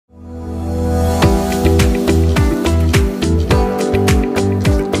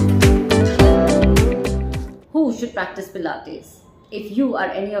should practice Pilates? If you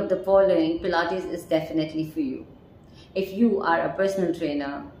are any of the following, Pilates is definitely for you. If you are a personal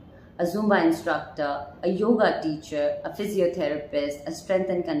trainer, a Zumba instructor, a yoga teacher, a physiotherapist, a strength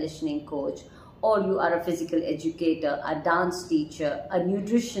and conditioning coach, or you are a physical educator, a dance teacher, a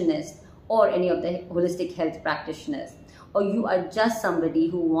nutritionist, or any of the holistic health practitioners, or you are just somebody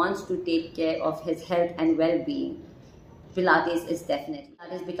who wants to take care of his health and well-being, Pilates is definitely.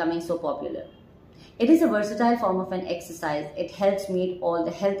 Pilates is becoming so popular. It is a versatile form of an exercise. It helps meet all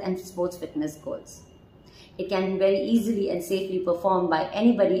the health and sports fitness goals. It can be very easily and safely performed by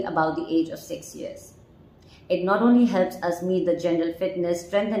anybody above the age of 6 years. It not only helps us meet the general fitness,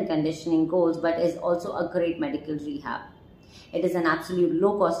 strength and conditioning goals, but is also a great medical rehab. It is an absolute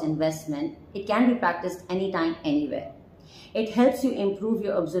low-cost investment. It can be practiced anytime, anywhere. It helps you improve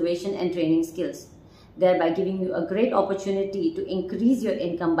your observation and training skills, thereby giving you a great opportunity to increase your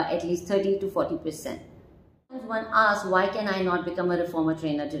income by at least 30 to 40%. One asks, why can I not become a reformer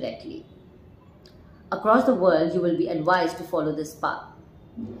trainer directly? Across the world, you will be advised to follow this path.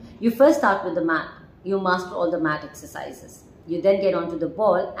 You first start with the mat. You master all the mat exercises. You then get onto the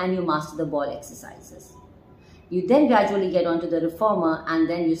ball and you master the ball exercises. You then gradually get onto the reformer and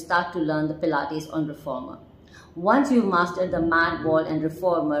then you start to learn the Pilates on reformer. Once you've mastered the mat, ball and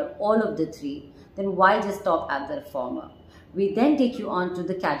reformer, all of the three, then why just stop at the reformer? We then take you on to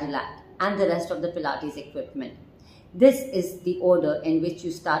the Cadillac and the rest of the Pilates equipment. This is the order in which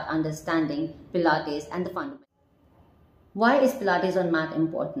you start understanding Pilates and the fundamentals. Why is Pilates on mat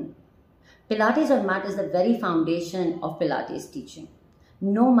important? Pilates on mat is the very foundation of Pilates teaching.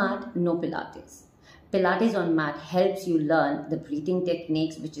 No mat, no Pilates. Pilates on mat helps you learn the breathing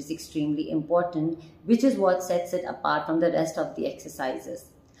techniques, which is extremely important, which is what sets it apart from the rest of the exercises.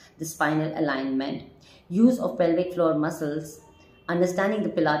 The spinal alignment, use of pelvic floor muscles, understanding the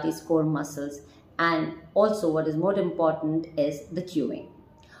Pilates core muscles, and also what is more important is the cueing.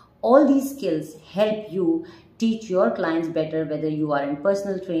 All these skills help you teach your clients better, whether you are in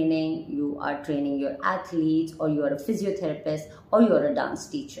personal training, you are training your athletes, or you are a physiotherapist, or you are a dance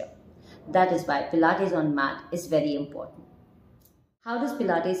teacher. That is why Pilates on mat is very important. How does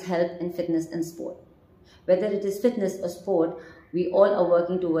Pilates help in fitness and sport? Whether it is fitness or sport, we all are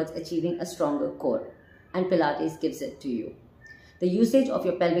working towards achieving a stronger core, and Pilates gives it to you. The usage of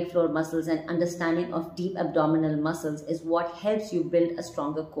your pelvic floor muscles and understanding of deep abdominal muscles is what helps you build a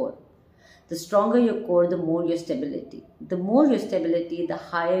stronger core. The stronger your core, the more your stability. The more your stability, the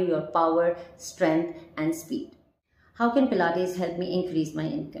higher your power, strength, and speed. How can Pilates help me increase my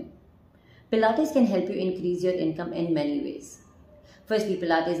income? Pilates can help you increase your income in many ways. Firstly,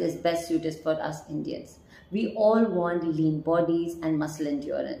 Pilates is best suited for us Indians. We all want lean bodies and muscle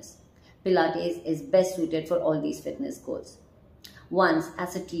endurance. Pilates is best suited for all these fitness goals. Once,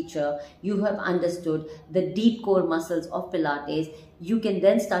 as a teacher, you have understood the deep core muscles of Pilates, you can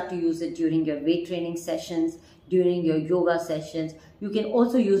then start to use it during your weight training sessions, during your yoga sessions. You can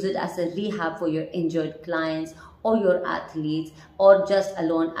also use it as a rehab for your injured clients or your athletes, or just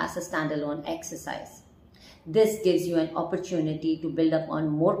alone as a standalone exercise. This gives you an opportunity to build up on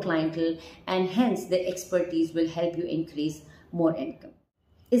more clientele, and hence the expertise will help you increase more income.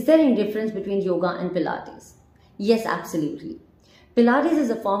 Is there any difference between yoga and Pilates? Yes, absolutely. Pilates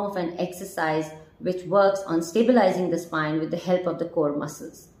is a form of an exercise which works on stabilizing the spine with the help of the core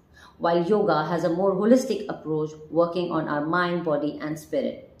muscles, while yoga has a more holistic approach working on our mind, body and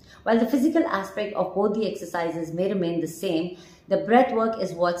spirit. While the physical aspect of both the exercises may remain the same, the breath work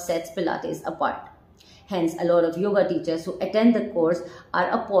is what sets Pilates apart. Hence, a lot of yoga teachers who attend the course are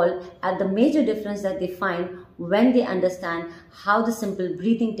appalled at the major difference that they find when they understand how the simple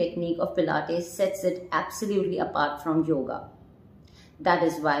breathing technique of Pilates sets it absolutely apart from yoga. That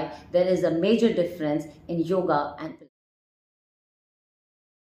is why there is a major difference in yoga and Pilates.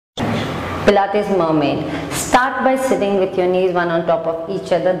 Pilates Mermaid. Start by sitting with your knees one on top of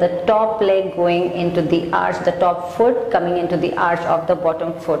each other, the top leg going into the arch, the top foot coming into the arch of the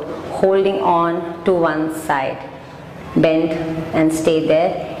bottom foot, holding on to one side. Bend and stay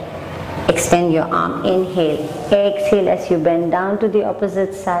there. Extend your arm. Inhale. Exhale as you bend down to the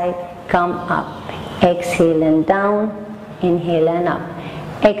opposite side. Come up. Exhale and down. Inhale and up.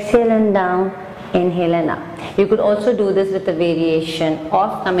 Exhale and down. Inhale and up. You could also do this with a variation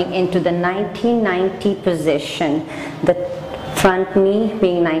of coming into the 90-90 position. The front knee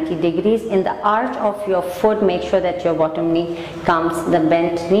being 90 degrees. In the arch of your foot, make sure that your bottom knee comes, the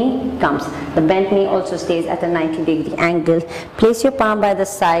bent knee comes. The bent knee also stays at a 90-degree angle. Place your palm by the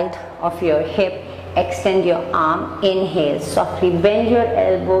side of your hip. Extend your arm. Inhale. Softly bend your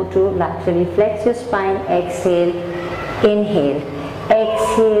elbow to laterally flex your spine. Exhale. Inhale.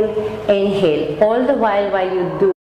 Exhale. Inhale. All the while you do